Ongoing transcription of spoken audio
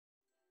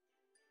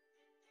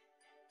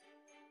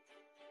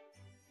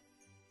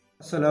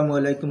আসসালামু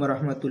আলাইকুম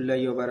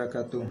রহমতুল্লাহি ওয়া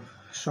বারাকাতুহু।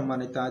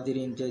 সম্মানিত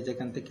হাজিরিন, যে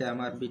যেখান থেকে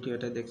আমার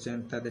ভিডিওটা দেখছেন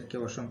তাদেরকে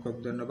অসংখ্য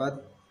ধন্যবাদ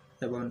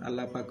এবং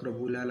আল্লাহ পাক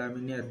রব্বুল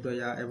আলামিনের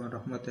দয়া এবং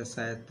রহমতের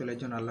ছায়ার তলে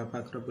যেন আল্লাহ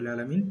পাক রব্বুল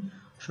আলামিন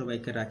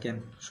সবাইকে রাখেন।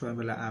 সবাই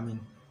বলে আমিন।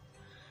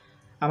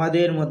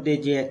 আমাদের মধ্যে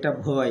যে একটা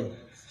ভয়,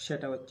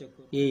 সেটা হচ্ছে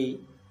এই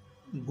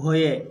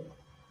ভয়ে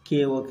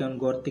কেউ কেউ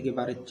ঘর থেকে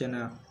বাড়িচ্ছে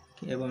না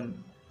এবং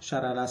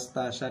সারা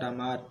রাস্তা সারা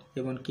মাঠ,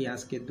 এবং কি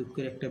আজকে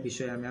দুঃখের একটা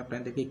বিষয় আমি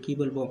আপনাদেরকে কি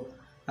বলবো,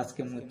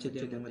 আজকে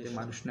মসজিদের মধ্যে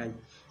মানুষ নাই।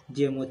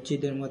 যে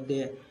মসজিদের মধ্যে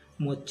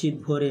মসজিদ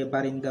ভরে,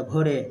 বারিন্দা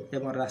ভরে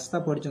এবং রাস্তা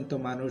পর্যন্ত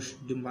মানুষ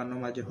জুম্মার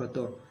নামাজে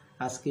হতো,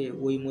 আজকে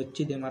ওই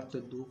মসজিদে মাত্র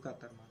 2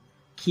 কাতার মানুষ।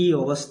 কি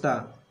অবস্থা,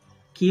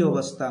 কি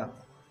অবস্থা!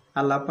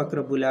 আল্লাহ পাক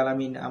রব্বুল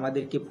আলামিন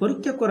আমাদেরকে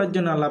পরীক্ষা করার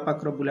জন্য আল্লাহ পাক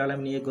রব্বুল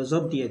আলামিন এই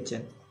গজব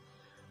দিয়েছেন।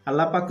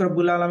 আল্লাহ পাক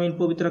রব্বুল আলামিন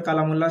পবিত্র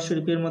কালামুল্লাহ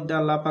শরীফের মধ্যে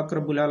আল্লাহ পাক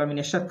রব্বুল আলামিন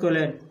ইরশাদ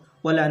করলেন,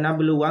 ওয়ালা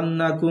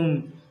নাবলুওয়ান্নাকুম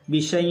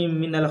বিশাইইম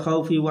মিনাল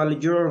খাউফি ওয়াল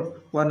জু'ই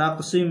ওয়া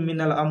নাকসিম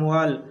মিনাল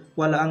আমওয়াল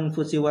ওয়াল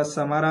আনফুসি ওয়াস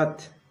সামারাত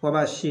ওয়া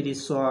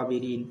বাশশিরিস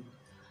সাবিরিন।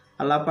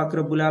 আল্লাহ পাক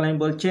রব্বুল আলামিন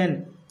বলছেন,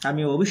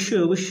 আমি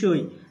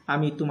অবশ্যই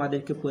আমি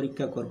তোমাদেরকে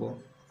পরীক্ষা করব।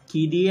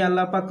 কি দিয়ে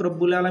আল্লাহ পাক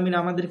রব্বুল আলামিন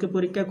আমাদেরকে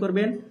পরীক্ষা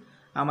করবেন?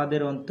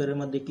 আমাদের অন্তরের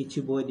মধ্যে কিছু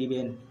ভয়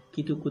দিবেন,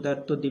 কিছু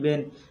ক্ষুধার্ত দিবেন,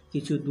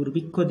 কিছু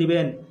দুর্ভিক্ষ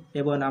দিবেন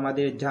এবং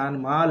আমাদের জান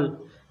মাল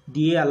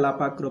দিয়ে আল্লাহ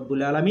পাক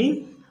রব্বুল আলামিন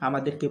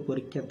আমাদেরকে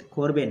পরীক্ষা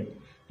করবেন।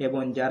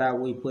 এবং যারা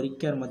ওই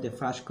পরীক্ষার মধ্যে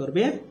পাস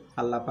করবে,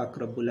 আল্লাহ পাক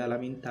রব্বুল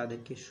আলামিন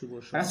তাদেরকে শুভ।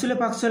 রাসূল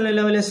পাক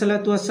সাল্লাল্লাহু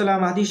আলাইহি ওয়াসাল্লাম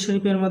হাদিস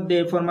শরীফের মধ্যে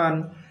ফরমান,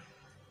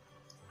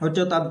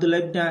 হযরত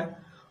আব্দুল্লাহ ইবনে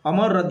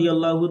ওমর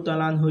রাদিয়াল্লাহু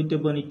তাআলা আনহু হইতে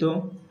বর্ণিত,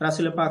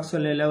 রাসূল পাক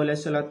সাল্লাল্লাহু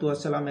আলাইহি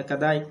ওয়াসাল্লাম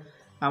একদাই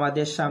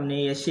আমাদের সামনে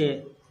এসে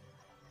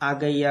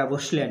আগাইয়া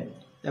বসলেন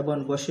এবং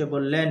বসে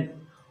বললেন,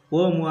 ও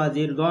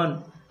মুয়াজিরগণ,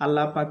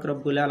 আল্লাহ পাক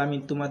রব্বুল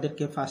আলামিন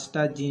তোমাদেরকে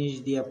 5টা জিনিস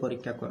দিয়ে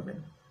পরীক্ষা করবেন।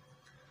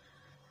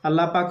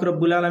 আল্লাহ পাক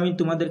রব্বুল আলামিন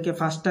তোমাদেরকে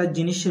 5টা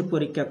জিনিসের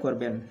পরীক্ষা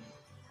করবেন।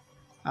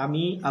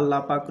 আমি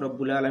আল্লাহ পাক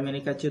রব্বুল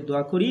আলামিনের কাছে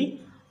দোয়া করি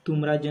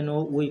তোমরা যেন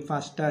ওই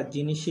 5টা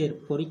জিনিসের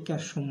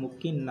পরীক্ষার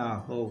সম্মুখীন না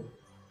হও।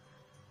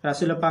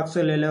 রাসূল পাক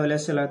সাল্লাল্লাহু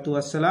আলাইহি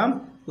ওয়াসাল্লাম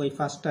ওই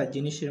 5টা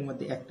জিনিসের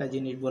মধ্যে একটা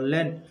জিনিস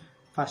বললেন।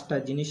 5টা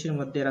জিনিসের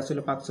মধ্যে রাসূল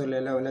পাক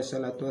সাল্লাল্লাহু আলাইহি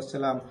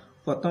ওয়াসাল্লাম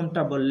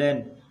প্রথমটা বললেন,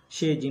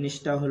 সেই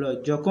জিনিসটা হলো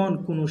যখন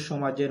কোনো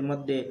সমাজের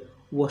মধ্যে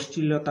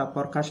অশ্লীলতা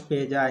প্রকাশ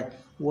পেয়ে যায়,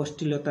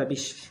 অশ্লীলতা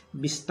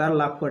বিস্তার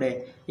লাভ করে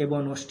এবং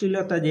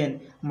অশ্লীলতা যেন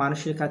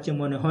মানুষের কাছে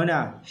মনে হয় না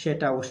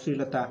সেটা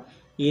অশ্লীলতা,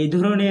 এই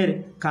ধরনের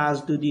কাজ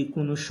যদি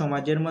কোনো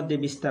সমাজের মধ্যে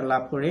বিস্তার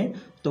লাভ করে,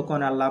 তখন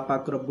আল্লাহ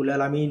পাক রব্বুল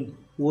আলামিন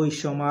ওই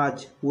সমাজ,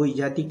 ওই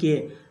জাতিকে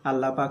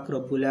আল্লাহ পাক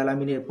রব্বুল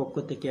আলামিনের পক্ষ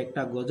থেকে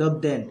একটা গজব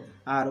দেন,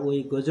 আর ওই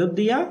গজব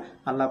দিয়া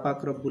আল্লাহ পাক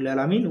রব্বুল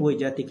আলামিন ওই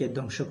জাতিকে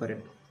ধ্বংস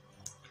করেন।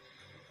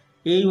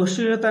 এই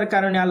অশ্লীলতার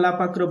কারণে আল্লাহ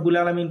পাক রব্বুল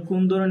আলামিন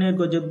কোন ধরনের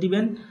গজব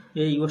দিবেন?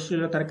 এই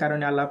অশ্লীলতার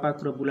কারণে আল্লাহ পাক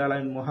রব্বুল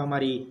আলামিন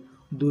মহামারী,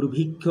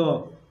 দুর্ভিক্ষ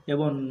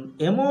এবং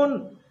এমন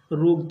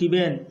রোগ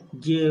দিবেন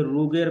যে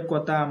রোগের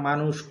কথা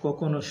মানুষ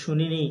কখনো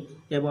শুনেনি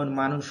এবং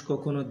মানুষ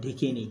কখনো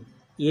দেখেনি।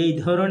 এই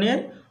ধরনের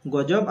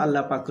গজব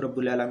আল্লাহ পাক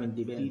রব্বুল আলামিন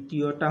দিবেন।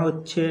 দ্বিতীয়টা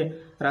হচ্ছে,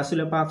 রাসূল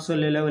পাক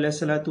সাল্লাল্লাহু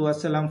আলাইহি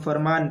ওয়াসাল্লাম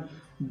ফরমান,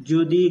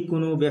 যদি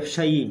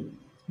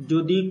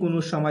কোনো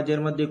সমাজের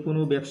মধ্যে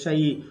কোনো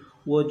ব্যবসায়ী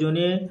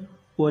ওজনে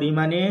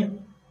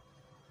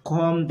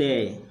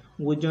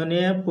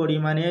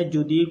পরিমাণে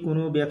যদি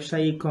কোনো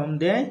ব্যবসায়ী কম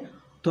দেয়,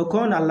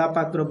 তখন আল্লাহ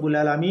পাক রব্বুল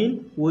আলামিন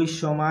ওই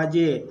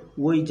সমাজে,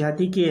 ওই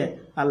জাতিকে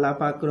আল্লাহ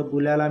পাক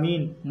রব্বুল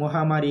আলামিন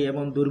মহামারী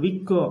এবং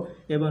দুর্ভিক্ষ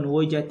এবং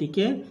ওই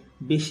জাতিকে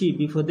বেশি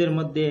বিপদের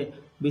মধ্যে,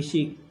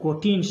 বেশি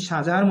কঠিন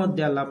সাজার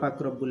মধ্যে আল্লাহ পাক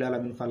রব্বুল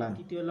আলামিন ফালান।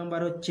 তৃতীয় নম্বর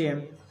হচ্ছে,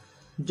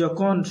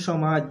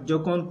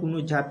 যখন কোনো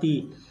জাতি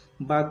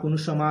বা কোনো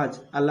সমাজ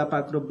আল্লাহ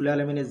পাক রব্বুল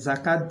আলামিনের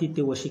যাকাত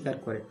দিতে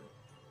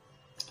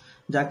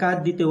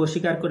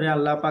অস্বীকার করে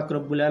আল্লাহ পাক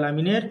রব্বুল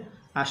আলামিনের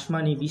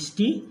আসমানি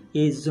বৃষ্টি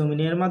এই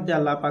জমিনের মধ্যে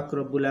আল্লাহ পাক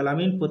রব্বুল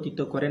আলামিন পতিত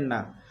করেন না।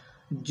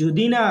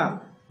 যদি না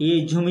এই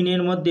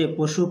জমিনের মধ্যে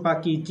পশু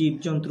পাখি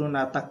জীবজন্তু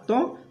না থাকতো,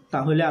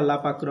 তাহলে আল্লাহ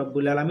পাক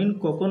রব্বুল আলামিন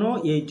কখনো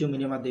এই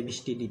জমিনের মধ্যে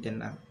বৃষ্টি দিতেন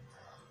না।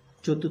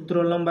 চতুর্থ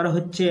নম্বর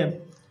হচ্ছে,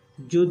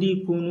 যদি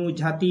কোনো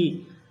জাতি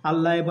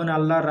আল্লাহ এবং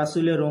আল্লাহর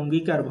রাসূলের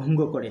অঙ্গীকার ভঙ্গ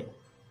করে,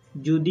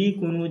 যদি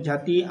কোনো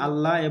জাতি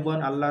আল্লাহ এবং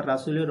আল্লাহর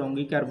রাসূলের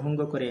অঙ্গীকার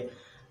ভঙ্গ করে,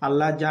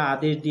 আল্লাহ যা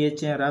আদেশ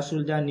দিয়েছেন, রাসূল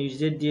যা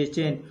নির্দেশ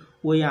দিয়েছেন,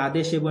 ওই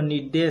আদেশ এবং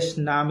নির্দেশ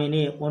না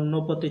মেনে অন্য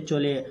পথে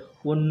চলে,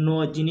 অন্য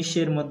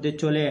জিনিসের মধ্যে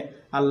চলে,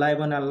 আল্লাহ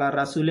এবং আল্লাহর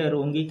রাসূলের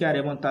অঙ্গীকার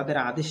এবং তাদের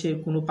আদেশের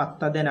কোনো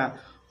পাত্তা দেয় না,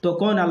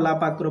 তখন আল্লাহ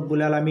পাক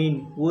রব্বুল আলামিন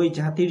ওই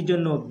জাতির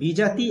জন্য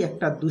বিজাতি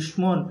একটা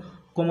দুশ্মন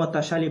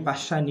ক্ষমতাশালী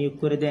বাদশা নিয়োগ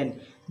করে দেন,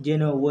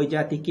 যেন ওই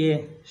জাতিকে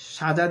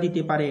সাজা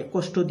দিতে পারে,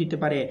 কষ্ট দিতে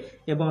পারে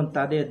এবং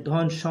তাদের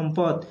ধন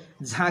সম্পদ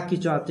যা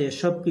কিছু আছে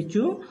সব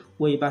কিছু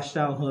ওই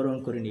বাদশা হরণ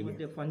করে নেবে।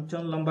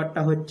 পঞ্চম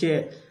নম্বরটা হচ্ছে,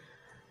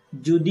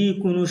 যদি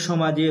কোনো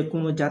সমাজে,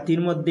 কোনো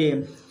জাতির মধ্যে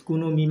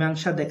কোনো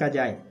মীমাংসা দেখা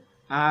যায়,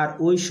 আর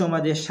ওই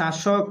সমাজের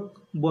শাসক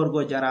বর্গ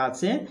যারা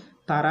আছে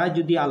তারা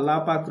যদি আল্লাহ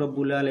পাক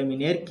রব্বুল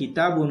আলামিনের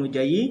কিতাব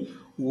অনুযায়ী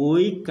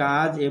ওই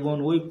কাজ এবং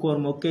ওই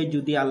কর্মকে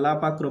যদি আল্লাহ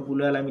পাক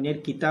রব্বুল আলামিনের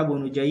কিতাব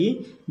অনুযায়ী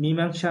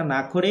মীমাংসা না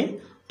করে,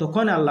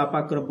 তখন আল্লাহ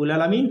পাক রব্বুল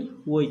আলামিন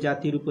ওই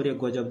জাতির উপরে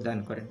গজব দান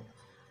করেন।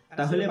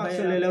 তাহলে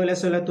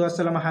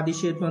সাল্লাল্লাহু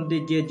হাদিসের মধ্যে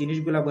যে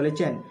জিনিসগুলো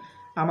বলেছেন,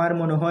 আমার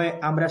মনে হয়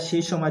আমরা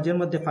সেই সমাজের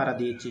মধ্যে পাড়া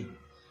দিয়েছি।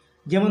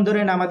 যেমন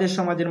ধরেন আমাদের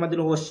সমাজের মধ্যে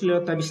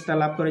অশ্লীলতা বিস্তার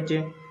লাভ করেছে,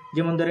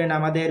 যেমন ধরেন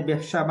আমাদের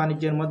ব্যবসা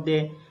বাণিজ্যের মধ্যে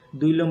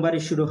 2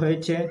 নম্বরই শুরু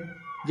হয়েছে,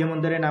 যেমন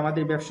ধরেন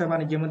আমাদের ব্যবসা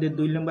বাণিজ্যের মধ্যে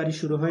 2 নম্বরই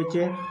শুরু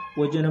হয়েছে,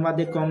 ওজনের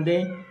মধ্যে কম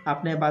দেয়।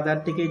 আপনি বাজার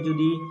থেকে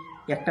যদি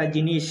একটা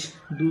জিনিস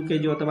 2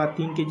 কেজি অথবা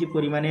 3 কেজি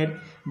পরিমাণের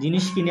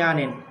জিনিস কিনে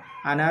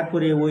আনার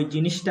পরে ওই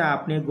জিনিসটা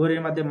আপনি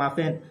ঘরের মধ্যে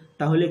মাপেন,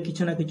 তাহলে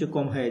কিছু না কিছু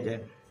কম হয়ে যায়।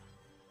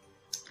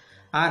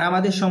 আর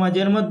আমাদের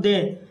সমাজের মধ্যে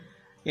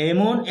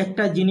এমন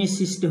একটা জিনিস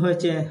সৃষ্টি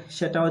হয়েছে,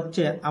 সেটা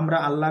হচ্ছে আমরা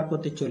আল্লাহর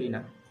পথে চলি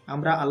না,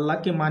 আমরা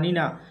আল্লাহকে মানি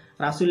না,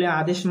 রাসূলের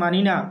আদেশ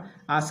মানি না।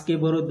 আজকে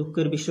বড়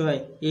দুঃখের বিষয়,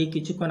 এই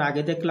কিছুক্ষণ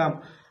আগে দেখলাম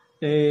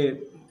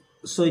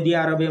সৌদি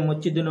আরবে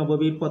মসজিদে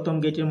নববীর প্রথম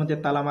গেটের মধ্যে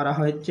তালা মারা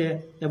হয়েছে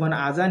এবং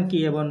আজান কি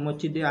এবং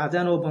মসজিদে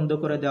আজানও বন্ধ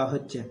করে দেওয়া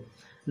হচ্ছে।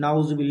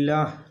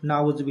 নাউজুবিল্লাহ,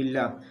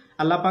 নাউজুবিল্লাহ।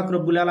 আল্লাহ পাক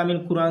রব্বুল আলামিন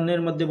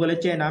কুরআনের মধ্যে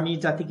বলেছেন, আমি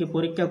জাতিকে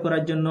পরীক্ষা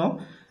করার জন্য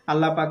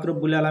আল্লাহ পাক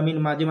রব্বুল আলামিন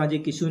মাঝে মাঝে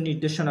কিছু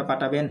নির্দেশনা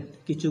পাঠাবেন,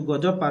 কিছু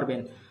গজব পারবেন।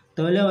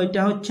 তাহলে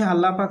ওইটা হচ্ছে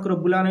আল্লাহ পাক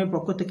রব্বুল আলামিনের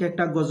পক্ষ থেকে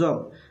একটা গজব।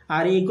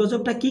 আর এই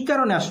গজবটা কি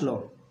কারণে আসলো?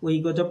 ওই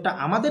গজবটা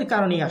আমাদের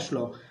কারণেই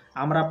আসলো।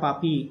 আমরা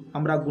পাপী,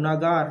 আমরা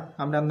গুনাহগার,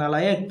 আমরা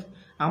নালায়েক,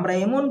 আমরা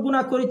এমন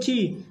গুনাহ করেছি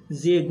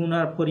যে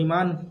গুনার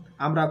পরিমাণ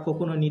আমরা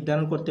কখনো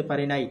নির্ধারণ করতে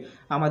পারি নাই।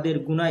 আমাদের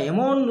গুনাহ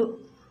এমন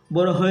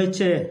বড়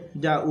হয়েছে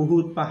যা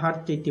উহুদ পাহাড়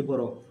চাইতে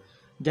বড়।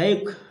 যাই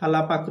হোক,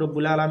 আল্লাহ পাক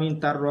রব্বুল আলামিন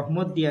তার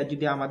রহমত দিয়া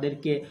যদি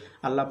আমাদেরকে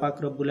আল্লাহ পাক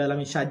রব্বুল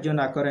আলামিন সাহায্য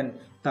না করেন,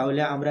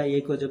 তাহলে আমরা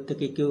এই গজব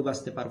থেকে কেউ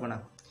বাঁচতে পারবো না।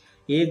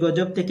 এই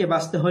গজব থেকে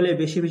বাঁচতে হলে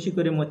বেশি বেশি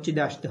করে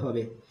মসজিদে আসতে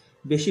হবে,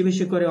 বেশি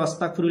বেশি করে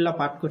আস্তাগফিরুল্লাহ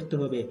পাঠ করতে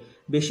হবে,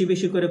 বেশি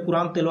বেশি করে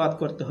কোরআন তেলাওয়াত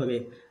করতে হবে।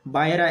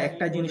 ভাইয়েরা,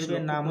 একটা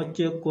জিনিসের নাম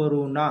হচ্ছে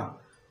করুণা।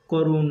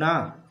 করুণা,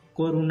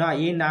 করুণা,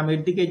 এই নামের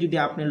দিকে যদি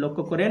আপনি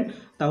লক্ষ্য করেন,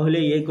 তাহলে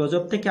এই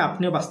গজব থেকে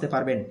আপনি বাঁচতে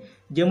পারবেন।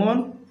 যেমন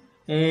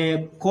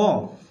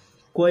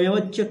কয়ে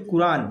হচ্ছে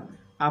কোরআন,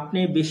 আপনি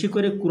বেশি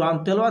করে কোরআন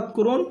তেলাওয়াত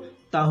করুন,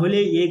 তাহলে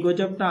এই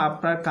গজবটা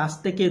আপনার কাছ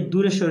থেকে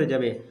দূরে সরে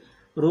যাবে।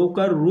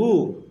 রৌকার রু,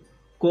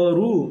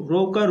 করু,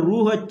 রৌকার রু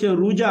হচ্ছে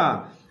রোজা।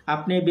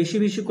 আপনি বেশি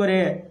বেশি করে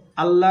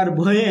আল্লাহর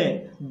ভয়ে,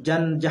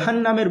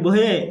 জাহান্নামের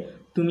ভয়ে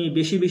তুমি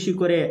বেশি বেশি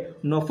করে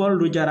নফল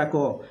রোজা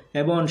রাখো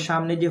এবং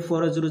সামনে যে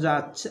ফরজ রোজা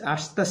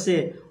আসতেছে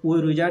ওই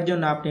রোজার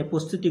জন্য আপনি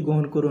প্রস্তুতি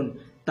গ্রহণ করুন,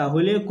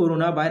 তাহলে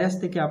করোনা ভাইরাস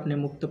থেকে আপনি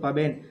মুক্ত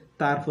পাবেন।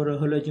 তারপরে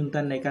হলো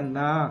জুনতার নেকার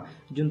না।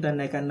 জুনতার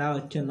নেকার না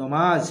হচ্ছে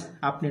নমাজ।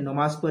 আপনি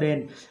নমাজ পড়েন,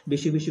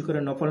 বেশি বেশি করে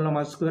নফল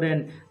নমাজ করেন,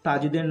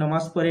 তাজুদের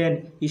নমাজ পড়েন,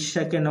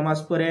 ইশাকে নমাজ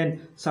পড়েন,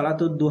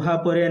 সালাতুল দুহা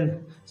পড়েন,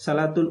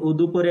 সালাতুল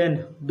উদু পড়েন,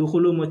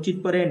 দুখুলু মসজিদ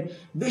পড়েন,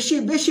 বেশি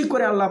বেশি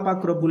করে আল্লাহ পাক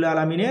রব্বুল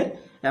আলামিনের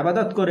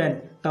ইবাদত করেন,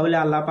 তাহলে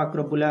আল্লাহ পাক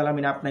রব্বুল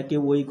আলামিন আপনাকে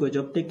ওই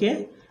গজব থেকে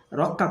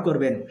রক্ষা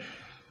করবেন।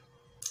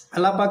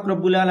 আল্লাহ পাক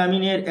রব্বুল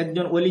আলামিনের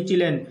একজন ওলি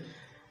ছিলেন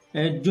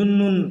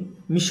জুন্নুন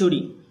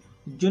মিশরি।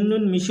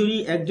 জুন্নুন মিশরি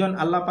একজন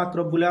আল্লাহ পাক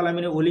রব্বুল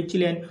আলামিনের ওলি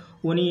ছিলেন।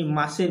 উনি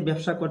মাছের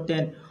ব্যবসা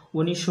করতেন।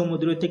 উনি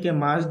সমুদ্র থেকে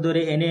মাছ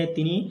ধরে এনে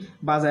তিনি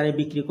বাজারে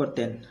বিক্রি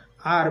করতেন।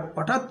 আর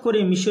হঠাৎ করে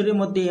মিশরের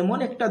মধ্যে এমন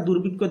একটা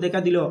দুর্ভিক্ষ দেখা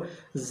দিল,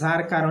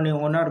 যার কারণে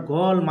ওনার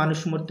গল মানুষ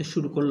মরতে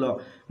শুরু করলো।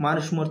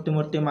 মানুষ মরতে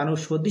মরতে মানুষ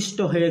অতিষ্ঠ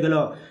হয়ে গেল।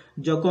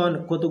 যখন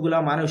কতগুলা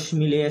মানুষ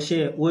মিলে এসে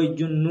ওই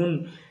জুন্নুন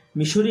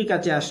মিশরির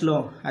কাছে আসলো,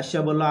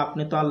 আসিয়া বলল,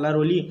 আপনি তো আল্লাহর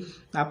ওলি,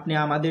 আপনি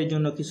আমাদের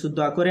জন্য কিছু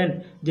দোয়া করেন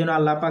যেন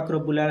আল্লাহ পাক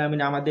রব্বুল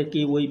আলামিন আমাদেরকে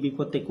ওই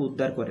বিপদ থেকে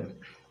উদ্ধার করেন।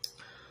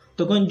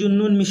 তখন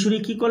জুন্নুন মিশরি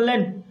কি করলেন,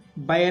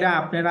 ভাইয়েরা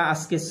আপনারা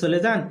আজকে চলে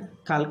যান,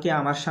 কালকে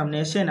আমার সামনে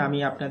এসেন, আমি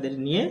আপনাদের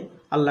নিয়ে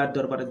আল্লাহর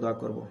দরবারে দোয়া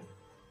করব।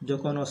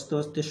 যখন আস্তে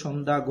আস্তে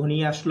সন্ধ্যা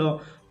ঘনিয়ে আসলো,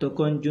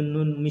 তখন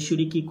জুন্নুন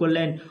মিশরি কি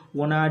করলেন,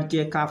 ওনার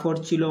যে কাপড়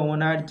ছিল,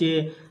 ওনার যে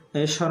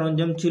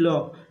সরঞ্জাম ছিল,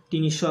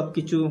 তিনি সব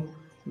কিছু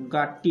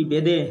গাঁটটি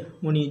বেঁধে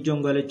উনি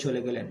জঙ্গলে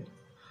চলে গেলেন।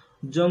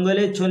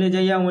 জঙ্গলে চলে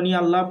যাইয়া উনি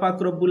আল্লাহ পাক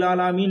রব্বুল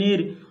আলামিনের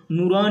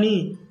নুরানি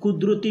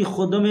কুদরতি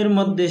কদমের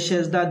মধ্যে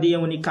সেজদা দিয়ে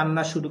উনি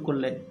কান্না শুরু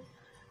করলেন।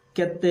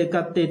 কাঁদতে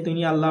কাঁদতে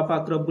তিনি আল্লাহ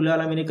পাক রব্বুল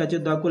আলামিনের কাছে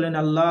দোয়া করলেন,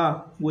 আল্লাহ,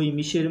 ওই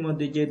মিশরের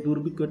মধ্যে যে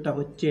দুর্ভিক্ষটা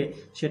হচ্ছে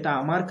সেটা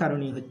আমার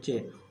কারণেই হচ্ছে,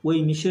 ওই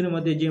মিশরের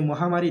মধ্যে যে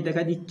মহামারী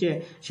দেখা দিচ্ছে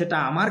সেটা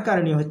আমার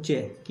কারণে হচ্ছে।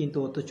 কিন্তু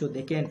অথচ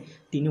দেখেন,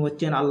 তিনি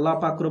হচ্ছেন আল্লাহ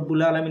পাক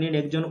রব্বুল আলামিনের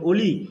একজন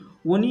ওলি।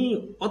 উনি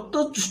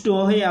অত্যুষ্ট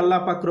হয়ে আল্লাহ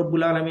পাক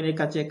রব্বুল আলামিনের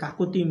কাছে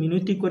কাকুতি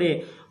মিনতি করে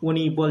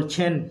উনি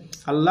বলছেন,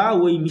 আল্লাহ,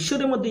 ওই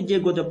মিশরের মধ্যে যে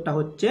গজবটা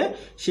হচ্ছে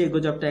সেই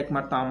গজবটা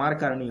একমাত্র আমার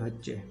কারণেই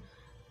হচ্ছে।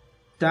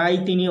 তাই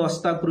তিনি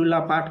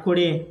আস্তাগফিরুল্লাহ পাঠ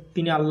করে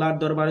তিনি আল্লাহর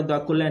দরবারে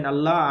দোয়া করলেন,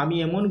 আল্লাহ, আমি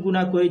এমন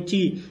গুনাহ করেছি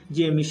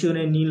যে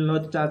মিশরের নীল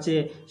নদ আছে,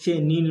 সেই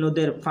নীল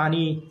নদের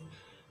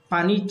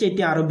পানির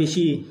চাইতে আরো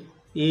বেশি,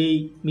 এই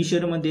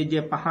মিশরের মধ্যে যে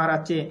পাহাড়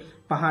আছে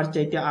পাহাড়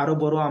চাইতে আরো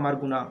বড় আমার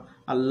গুনাহ।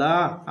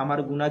 আল্লাহ, আমার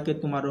গুনাহকে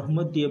তোমার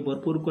রহমত দিয়ে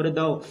ভরপুর করে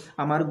দাও,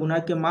 আমার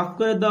গুনাহকে মাফ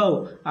করে দাও,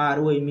 আর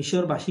ওই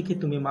মিশরবাসীকে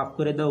তুমি মাফ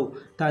করে দাও।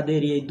 তাদের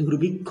এই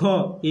দুর্ভিক্ষ,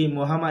 এই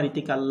মহামারী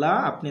থেকে আল্লাহ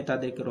আপনি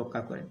তাদেরকে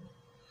রক্ষা করেন।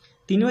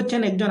 তিনি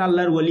হচ্ছেন একজন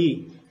আল্লাহর ওলি।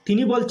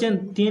 তিনি বলছেন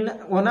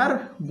ওনার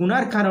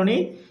গুনার কারণে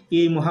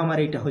এই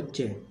মহামারীটা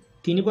হচ্ছে,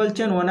 তিনি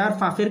বলছেন ওনার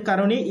পাপের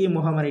কারণে এই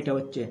মহামারীটা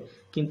হচ্ছে।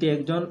 কিন্তু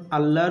একজন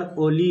আল্লাহর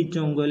ওলি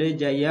জঙ্গলে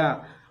যাইয়া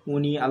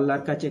উনি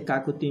আল্লাহর কাছে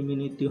কাকুতি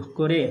মিনতি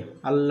করে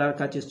আল্লাহর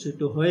কাছে ছোট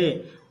হয়ে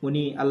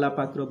উনি আল্লাহ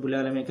পাক রব্বুল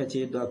আলামিনের কাছে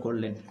দোয়া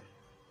করলেন।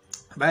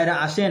 ভাইরা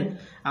আসেন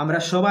আমরা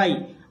সবাই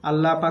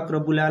আল্লাহ পাক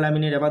রব্বুল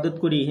আলামিনের ইবাদত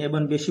করি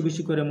এবং বেশি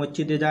বেশি করে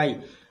মসজিদে যাই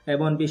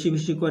এবং বেশি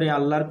বেশি করে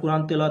আল্লাহর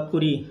কোরআন তেলাওয়াত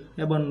করি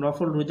এবং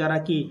নফল রোজা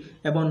রাখি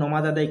এবং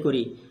নামাজ আদায়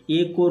করি।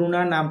 এই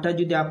করুণা নামটা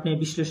যদি আপনি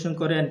বিশ্লেষণ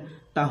করেন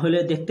তাহলে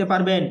দেখতে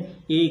পারবেন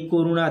এই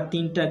করুণা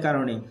তিনটা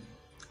কারণে।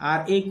 আর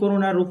এই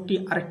করুণা রোগটি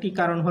আরেকটি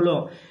কারণ হলো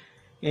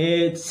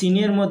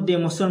চীনের মধ্যে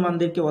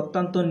মুসলমানদেরকে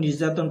অত্যন্ত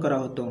নির্যাতন করা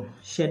হতো।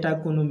 সেটা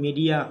কোনো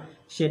মিডিয়া,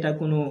 সেটা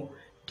কোনো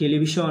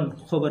টেলিভিশন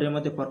খবরের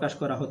মধ্যে প্রকাশ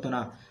করা হতো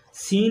না।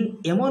 চীন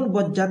এমন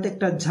বজ্জাত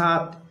একটা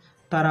জাত,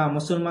 তারা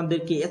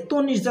মুসলমানদেরকে এত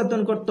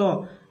নির্যাতন করত।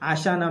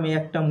 আশা নামে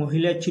একটা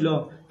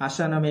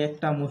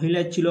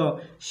মহিলা ছিল,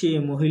 সেই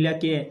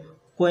মহিলাকে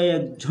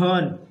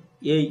কয়েকজন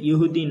এই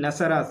ইহুদি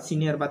নাসারা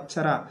চীনের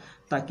বাচ্চারা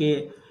তাকে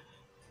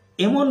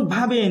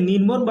এমনভাবে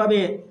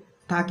নির্মমভাবে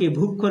তাকে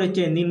ভোগ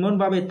করেছে,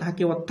 নির্মমভাবে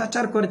তাকে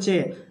অত্যাচার করেছে।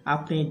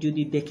 আপনি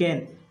যদি দেখেন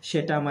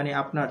সেটা মানে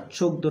আপনার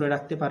চোখ ধরে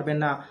রাখতে পারবেন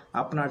না,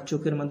 আপনার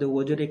চোখের মধ্যে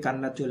ওজরে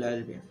কান্না চলে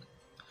আসবে।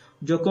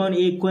 যখন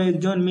এই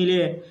কয়েকজন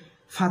মিলে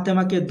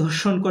ফাতেমাকে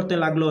ধর্ষণ করতে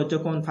লাগলো,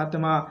 যখন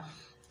ফাতেমা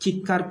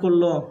চিৎকার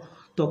করলো,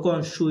 তখন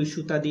সুই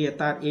সুতা দিয়ে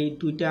তার এই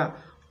দুইটা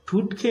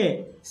ঠুটকে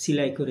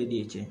সেলাই করে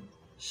দিয়েছে।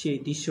 সেই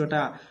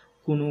দৃশ্যটা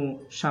কোনো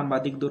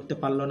সাংবাদিক ধরতে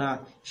পারলো না,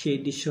 সেই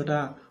দৃশ্যটা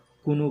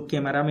কোনো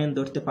ক্যামেরাম্যান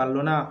ধরতে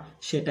পারলো না,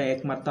 সেটা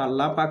একমাত্র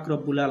আল্লাহ পাক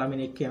রব্বুল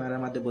আলামিনের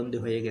ক্যামেরার মধ্যে বন্দী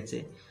হয়ে গেছে।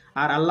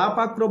 আর আল্লাহ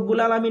পাক রব্বুল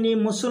আলামিন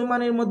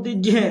মুসলমানের মধ্যে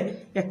যে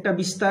একটা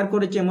বিস্তার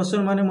করেছে,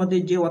 মুসলমানের মধ্যে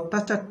যে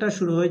অত্যাচারটা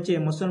শুরু হয়েছে,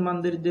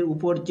 মুসলমানদের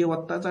উপর যে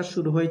অত্যাচার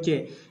শুরু হয়েছে,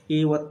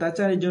 এই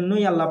অত্যাচারের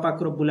জন্যই আল্লাহ পাক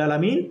রব্বুল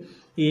আলামিন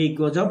এই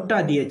গজবটা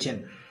দিয়েছেন।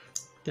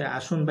 তাই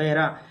আসুন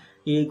ভাইয়েরা,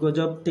 এই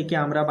গজব থেকে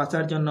আমরা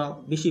বাঁচার জন্য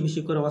বেশি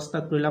বেশি করে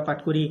আস্তাগফিরুল্লাহ পাঠ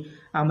করি।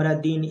 আমরা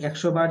দিন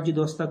 100 বার যদি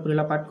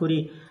আস্তাগফিরুল্লাহ পাঠ করি,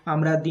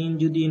 আমরা দিন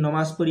যদি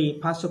নামাজ পড়ি,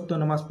 5 ওয়াক্ত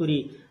নামাজ পড়ি,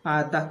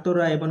 আর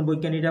ডাক্তাররা এবং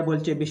বৈজ্ঞানিকরা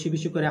বলছে বেশি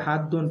বেশি করে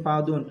হাত ধুন, পা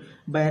ধুন।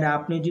 ভাইয়েরা,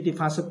 আপনি যদি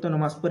 5 ওয়াক্ত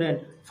নামাজ পড়েন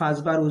 5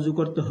 বার উজু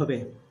করতে হবে।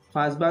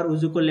 5 বার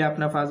উজু করলে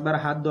আপনার 5 বার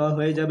হাত ধোয়া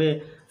হয়ে যাবে,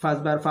 5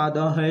 বার পা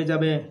ধোয়া হয়ে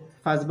যাবে,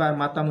 5 বার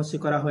মাথা মুছি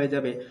করা হয়ে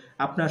যাবে,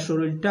 আপনার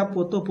শরীরটা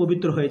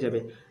পবিত্র হয়ে যাবে।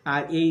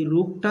 আর এই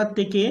রোগটা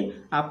থেকে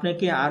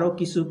আপনাকে আরো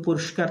কিছু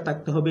পরিষ্কার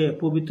থাকতে হবে,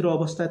 পবিত্র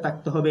অবস্থায়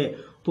থাকতে হবে।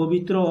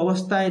 পবিত্র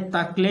অবস্থায়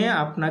থাকলে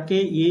আপনাকে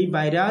এই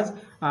ভাইরাস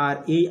আর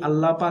এই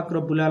আল্লাহ পাক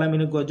রব্বুল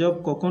আলামিনের গজব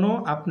কখনো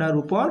আপনার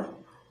উপর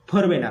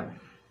পড়বে না।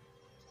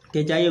 তো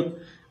যাই হোক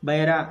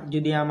ভাইয়েরা,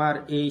 যদি আমার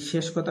এই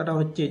শেষ কথাটা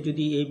হচ্ছে,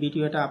 যদি এই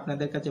ভিডিওটা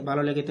আপনাদের কাছে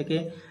ভালো লেগে থাকে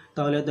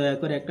তাহলে দয়া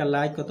করে একটা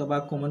লাইক অথবা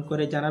কমেন্ট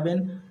করে জানাবেন।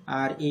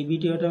 আর এই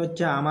ভিডিওটা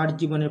হচ্ছে আমার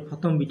জীবনের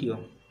প্রথম ভিডিও,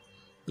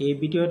 এই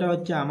ভিডিওটা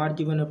হচ্ছে আমার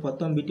জীবনের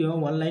প্রথম ভিডিও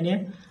অনলাইনে।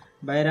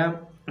 ভাইয়েরা,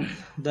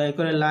 দয়া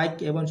করে লাইক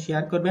এবং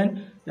শেয়ার করবেন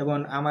এবং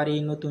আমার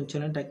এই নতুন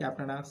চ্যানেলটাকে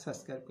আপনারা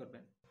সাবস্ক্রাইব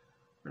করবেন।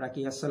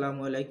 রাখি।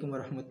 আসসালামু আলাইকুম ওয়া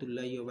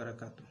রাহমাতুল্লাহি ওয়া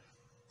বারাকাতুহু।